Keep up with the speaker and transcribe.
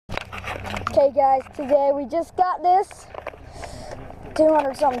Okay guys, today we just got this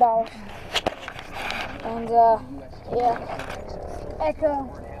 $200 something. And yeah,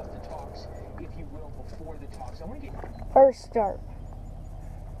 Echo. First start.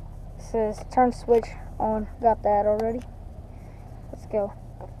 It says turn switch on. Got that already. Let's go.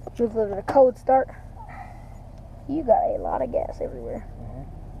 Move over to cold start. You got a lot of gas everywhere.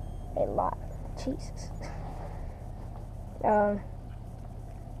 A lot. Jesus.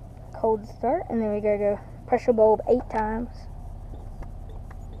 Cold start, and then we gotta go pressure bulb 8 times.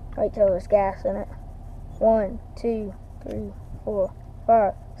 Wait till there's gas in it. 1, 2, 3, 4,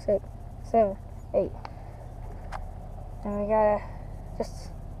 5, 6, 7, 8. And we gotta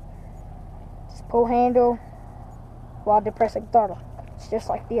just pull handle while depressing throttle. It's just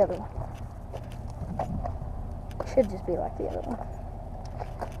like the other one. Should just be like the other one.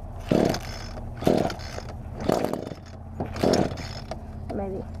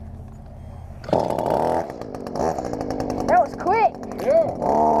 Maybe. That was quick. Yeah.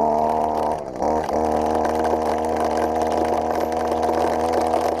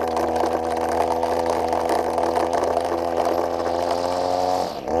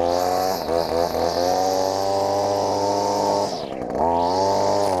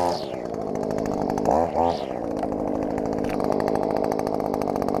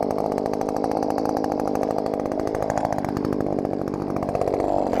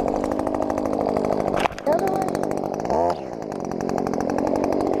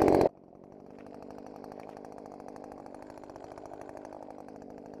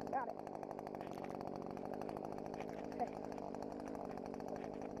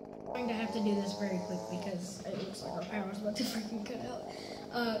 I'm going to have to do this very quick because it looks like our power's about to freaking cut out.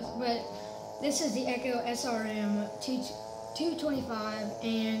 But this is the Echo SRM 225,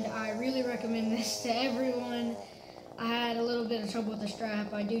 and I really recommend this to everyone. I had a little bit of trouble with the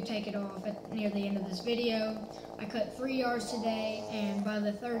strap. I do take it off near the end of this video. I cut 3 yards today, and by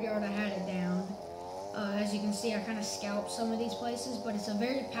the 3rd yard I had it down. As you can see, I kind of scalped some of these places, but it's a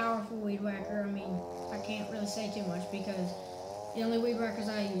very powerful weed whacker. I mean, I can't really say too much because the only weed whackers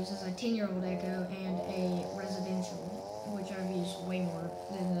I use is a 10-year-old Echo and a residential, which I've used way more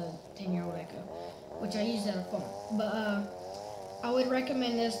than the 10-year-old Echo, which I used at a farm. But I would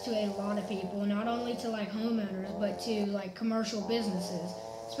recommend this to a lot of people, not only to like homeowners, but to like commercial businesses,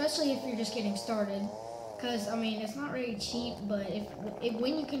 especially if you're just getting started. Because I mean, it's not really cheap, but if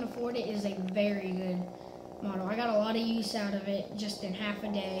when you can afford it, is a very good model. I got a lot of use out of it just in half a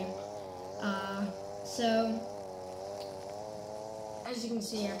day. So as you can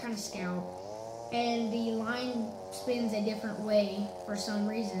see, I kind of scalp, and the line spins a different way for some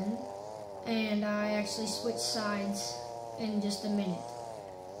reason, and I actually switch sides in just a minute.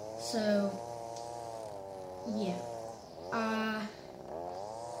 So yeah, I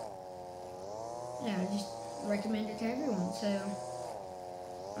just recommend it to everyone. So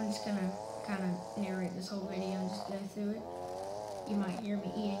I'm just gonna kind of narrate this whole video and just go through it. You might hear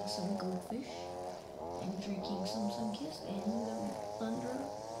me eating some goldfish and drinking some Sunkist and the thunder,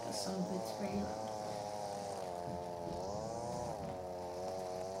 because some of it's very loud.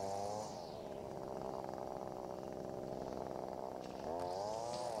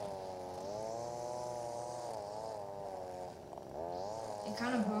 It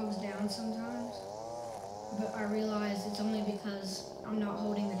kind of bogs down sometimes, but I realize it's only because I'm not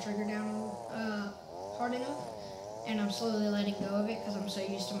holding the trigger down hard enough, and I'm slowly letting go of it because I'm so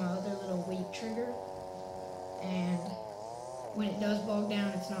used to my other little weak trigger. And when it does bog down,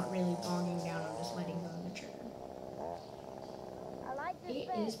 it's not really bogging down, I'm just letting go of the trigger. It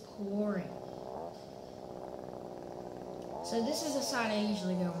is pouring. So this is the side I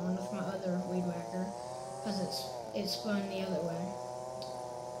usually go on with my other weed whacker, because it's spun the other way.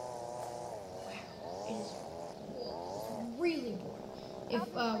 Wow, it is really pouring. If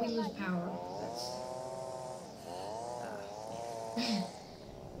we lose power, that's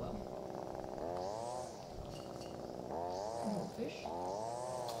well, goldfish.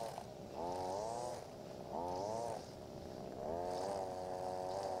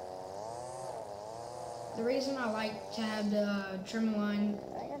 The reason I like to have the trim line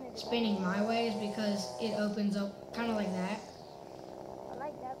spinning my way is because it opens up kind of like that. I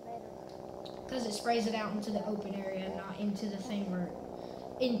like that better. Because it sprays it out into the open area, not into the thing where,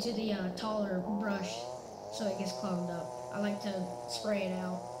 into the taller brush, so it gets clogged up. I like to spray it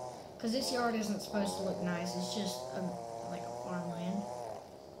out, because this yard isn't supposed to look nice. It's just like a farmland.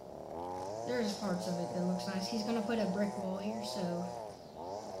 There's parts of it that looks nice. He's gonna put a brick wall here, so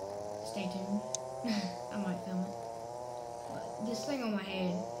stay tuned. I might film it. But this thing on my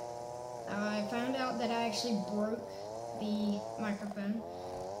head, I found out that I actually broke the microphone,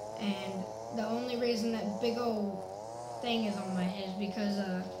 and the only reason that big old thing is on my head is because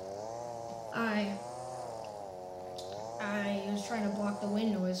I was trying to block the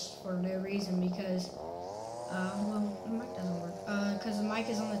wind noise for no reason because well, the mic doesn't work because the mic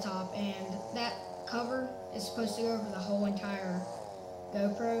is on the top and that cover is supposed to go over the whole entire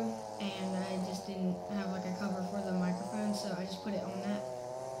GoPro, and I just didn't have like a cover for the microphone, so I just put it on that.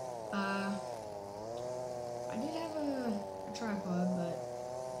 I did have a tripod, but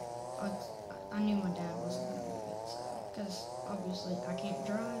I knew my dad wasn't going to move it, because obviously I can't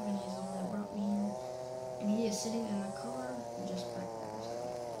drive, and he's the one that brought me here, and he is sitting in the car just back there.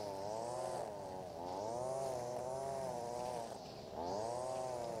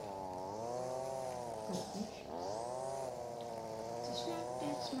 Goldfish. To snap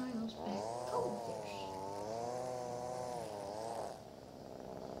that smiles back. Goldfish.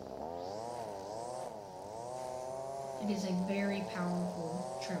 It is a very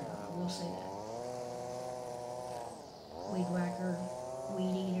powerful trimmer, I will say that. Weed whacker,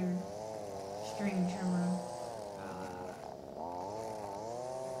 weed eater, string trimmer,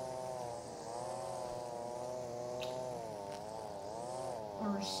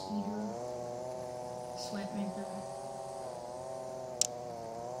 horse eater, sweat maker,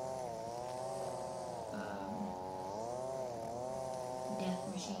 death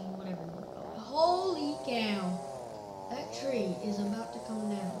machine, whatever you want to call it. Holy cow! That tree is about to come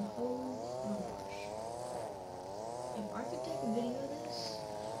down. Oh my gosh. If I could take a video of this,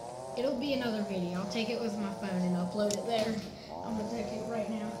 it'll be another video. I'll take it with my phone and upload it there. I'm going to take it right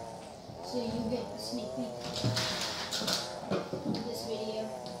now so you get a sneak peek of this video.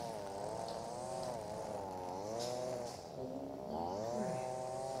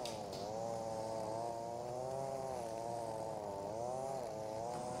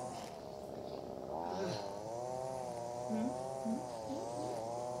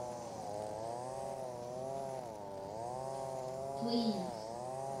 Please.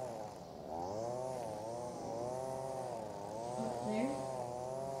 Up there.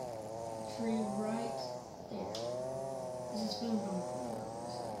 Tree right there. This is filmed on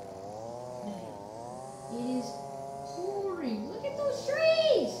day. It is pouring. Look at those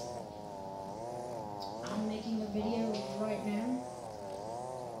trees! I'm making a video right now.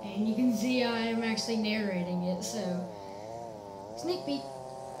 And you can see I am actually narrating it, so sneak peek.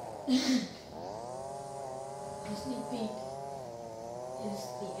 A sneak peek is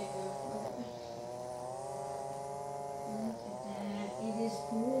the echo. Look at that. It is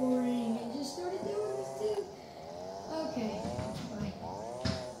pouring. It just started doing this too. Okay. Bye.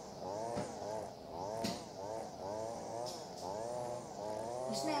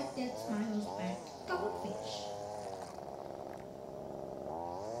 The snack that smiles back. Goldfish.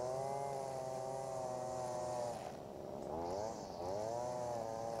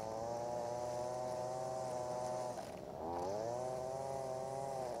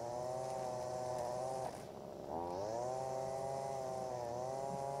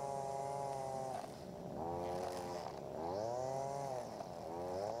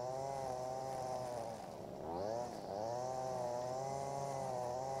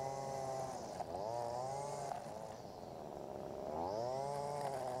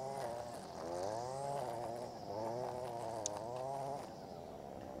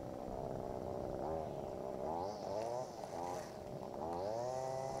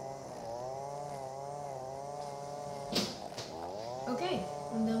 Okay,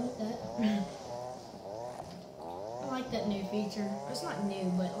 I'm done with that. I like that new feature. It's not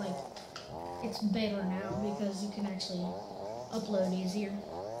new, but like, it's better now because you can actually upload easier.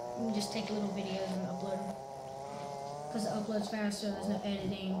 You can just take little videos and upload them. Because it uploads faster, there's no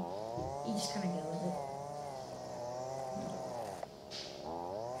editing. You just kind of go with it.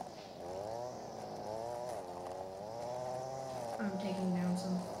 I'm taking down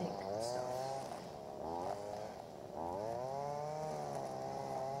some thick stuff.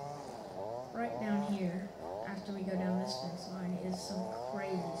 Right down here, after we go down this fence line, is some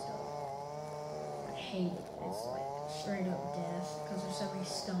crazy stuff. I hate it. It's like straight up death because there's so many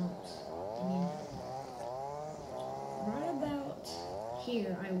stumps. And you know, right about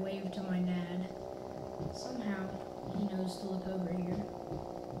here, I waved to my dad. Somehow, he knows to look over here.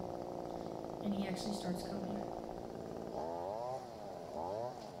 And he actually starts coming.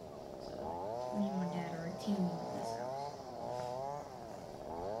 So, me and my dad are a team in this house.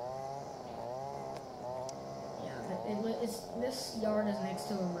 This yard is next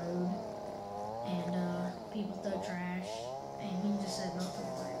to a road, and people throw trash, and he just said not to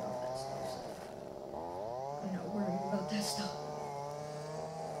worry about that stuff. So I'm not worried about that stuff.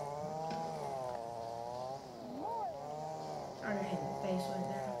 Sorry to hit my face right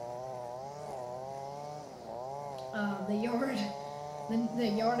there. The yard, the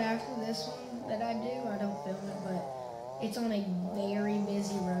yard after this one that I do, I don't film it, but it's on a very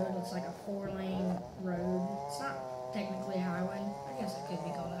busy road. It's like a 4-lane road. It's not technically a highway. I guess it could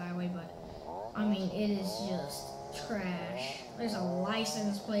be called a highway, but I mean, it is just trash. There's a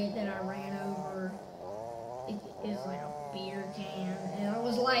license plate that I ran over. It is like a beer can, and I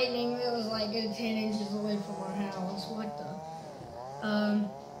was lightning. It was like 10 inches away from our house. What the?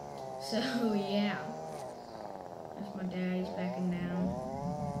 So yeah. There's my dad. He's backing down.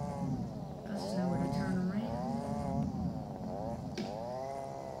 Cause there's nowhere to turn around.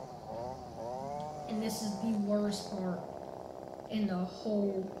 And this is the worst part in the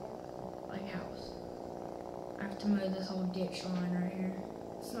whole house. I have to mow this whole ditch line right here.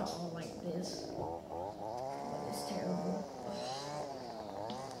 It's not all like this, but it's terrible.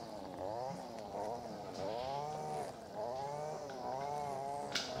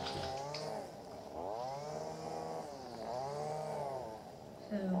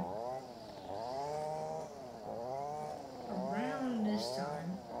 So, around this time,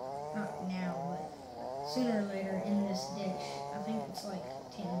 not now, but sooner or later in this ditch, I think it's like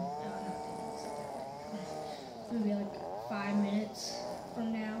 10, no, not 10 minutes, maybe like 5 minutes from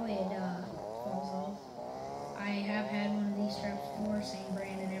now, it falls off. I have had one of these straps before, same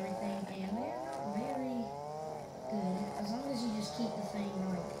brand and everything, and they're not very good. As long as you just keep the thing,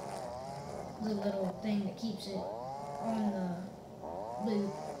 like, the little thing that keeps it on the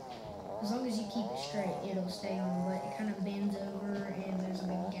loop, as long as you keep it straight, it'll stay on, but it kind of bends over and there's a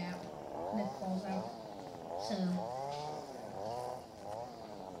big gap that falls out. So,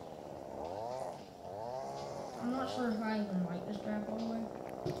 I'm not sure if I even like this strap all the way.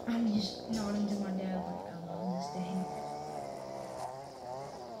 I'm just nodding to my dad like, I love this thing.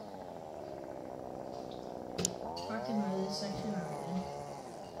 If I could mow this section, I would,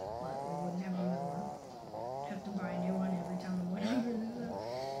 but we wouldn't have a mower. Have to buy a new one every time I went over this.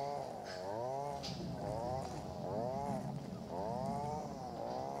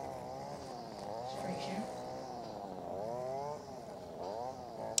 Straight shaft.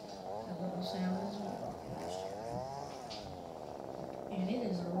 That little sound is well. And it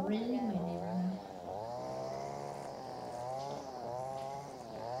is really windy right now.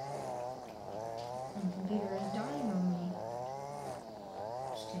 And the computer is dying on me.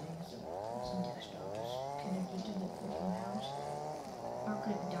 Just kidding, it's a desktop. It's connected to the freaking house. How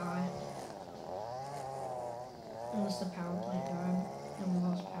could it die? Unless the power plant died and we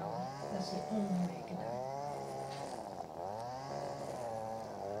lost power. That's the only way it could die.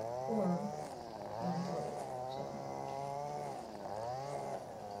 Or unemployed. So.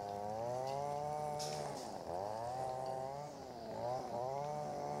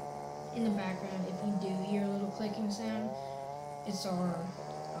 In the background, if you do hear a little clicking sound, it's our,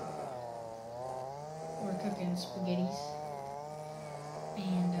 we're cooking spaghettis,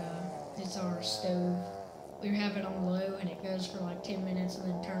 and it's our stove. We have it on low, and it goes for like 10 minutes and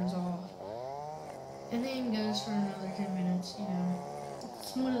then turns off, and then goes for another 10 minutes, you know.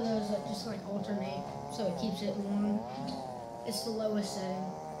 It's one of those that just like alternate, so it keeps it warm. It's the lowest setting.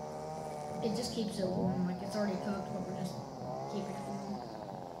 It just keeps it warm, like it's already cooked, but we're just keeping it warm.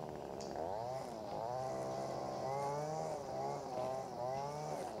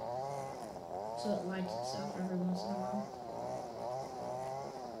 So it lights itself every once in a while.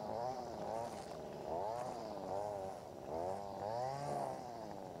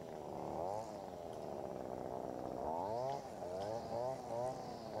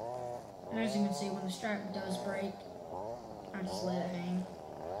 And as you can see, when the strap does break, I just let it hang.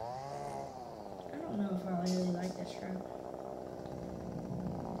 I don't know if I really like that strap.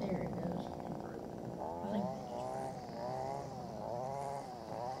 There it goes. I think it just broke.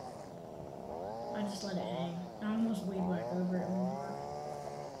 I just let it hang. I almost weed whacked over it more.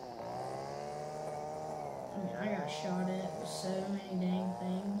 I mean, I got shot at with so many dang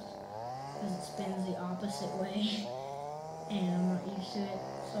things because it spins the opposite way, and I'm not used to it.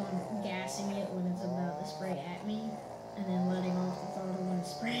 So I'm gassing it when it's about to spray at me, and then letting off the throttle when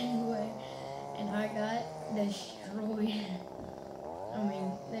it's spraying away. And I got destroyed. I mean,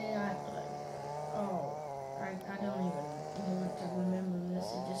 they got like, oh, I don't even want to remember this.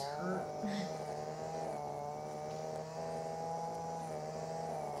 It just hurt.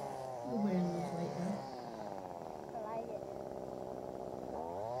 We'll barely lose weight though. I like it.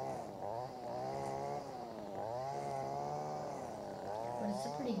 But it's a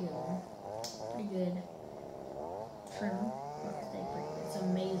pretty good one. Pretty good trim. Well, I say pretty good. It's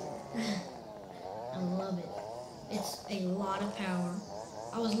amazing. I love it. It's a lot of power.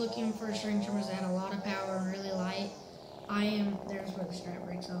 I was looking for string trimmers that had a lot of power and really light. There's where the strap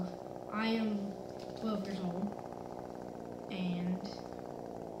breaks off. I am 12 years old.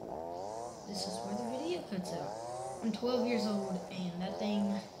 this is where the video cuts out. I'm 12 years old, and that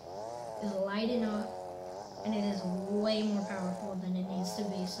thing is lighting up, and it is way more powerful than it needs to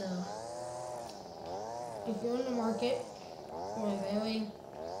be. So, if you're in the market for a very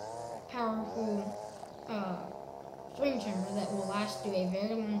powerful string trimmer that will last you a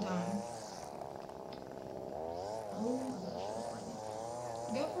very long time, oh my gosh,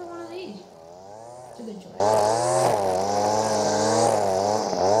 go for one of these. It's a good choice.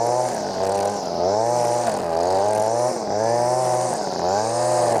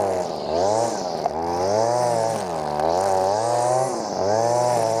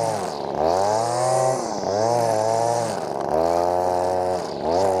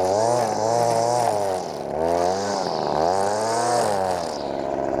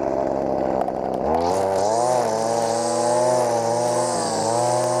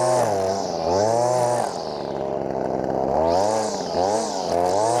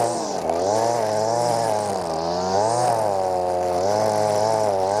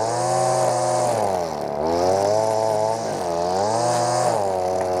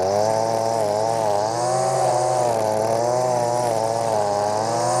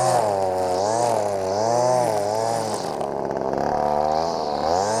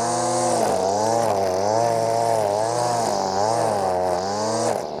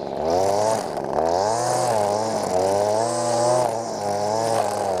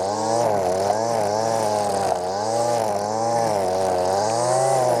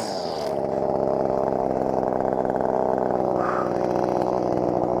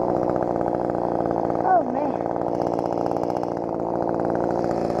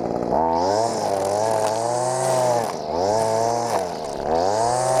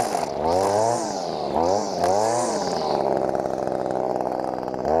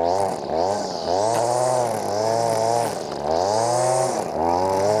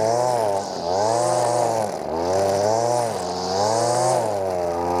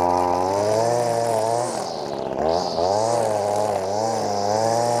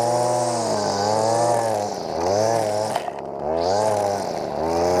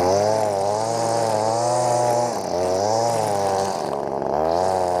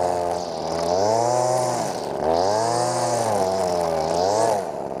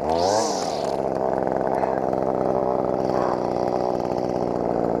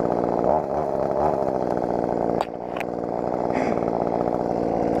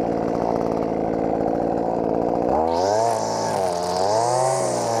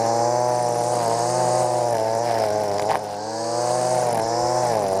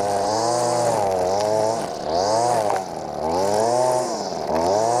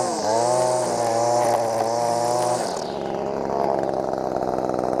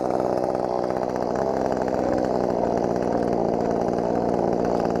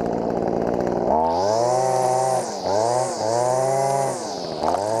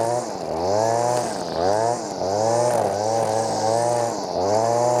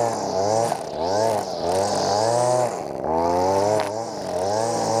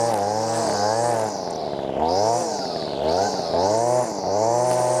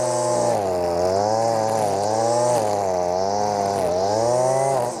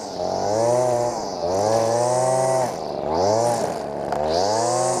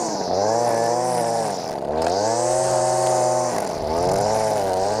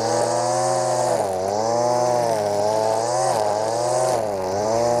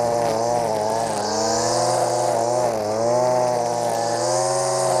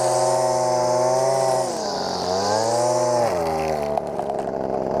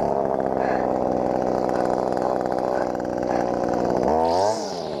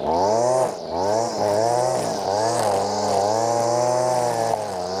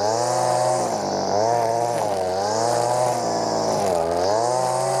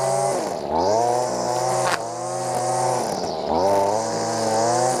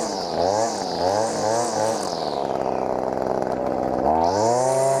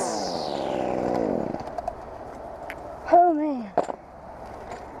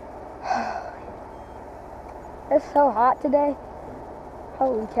 It's so hot today.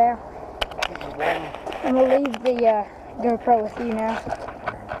 Holy cow. I'm gonna leave the GoPro with you now.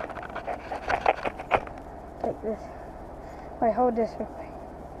 Take this. Wait, hold this real quick.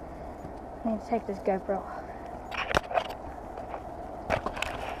 I need to take this GoPro.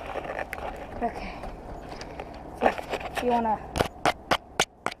 Okay. So if you wanna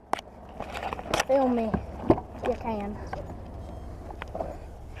film me, you can.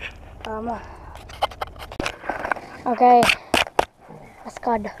 Okay, that's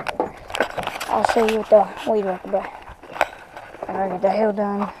good. I'll see you with the weed whacker, bro. I gotta get the hill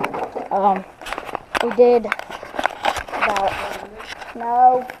done. We did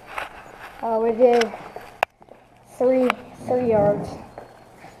we did three yards.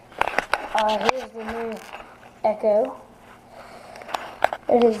 Here's the new Echo.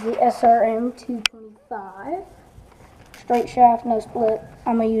 It is the SRM 225. Straight shaft, no split.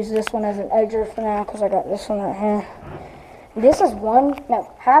 I'm going to use this one as an edger for now because I got this one right here. This is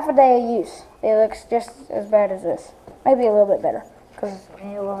half a day of use. It looks just as bad as this. Maybe a little bit better because it's a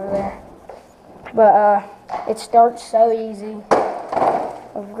nail over there. But it starts so easy.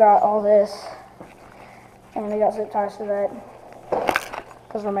 We've got all this. And we got zip ties for that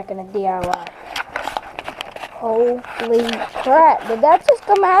because we're making a DIY. Holy crap, did that just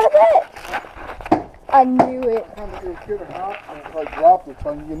come out of it? I knew it. If I dropped it,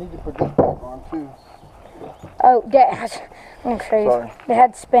 so you need to put this back on too. Oh, Dad, let me show you. Sorry. They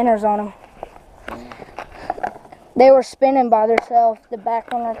had spinners on them. They were spinning by themselves. The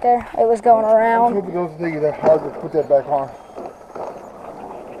back one right there, it was going I around. hope it doesn't take you that hard to put that back on.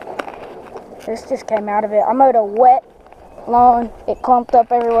 This just came out of it. I mowed a wet lawn. It clumped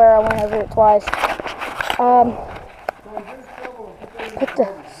up everywhere. I went over it twice. Put the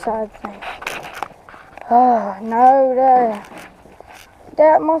side thing. Oh, no,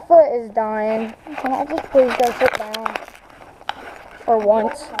 Dad, my foot is dying. Can I just please go sit down? For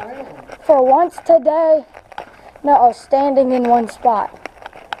once. For once today. No, I was standing in one spot.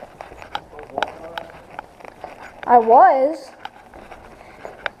 I was.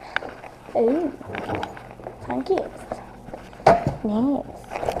 Ooh. Thank you. Yes.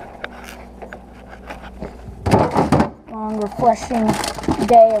 Long, refreshing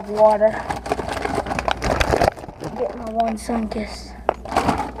day of water. Get my one sun kiss.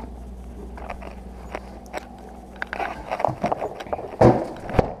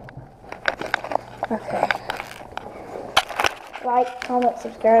 Okay. Like, comment,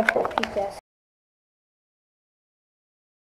 subscribe for PJs.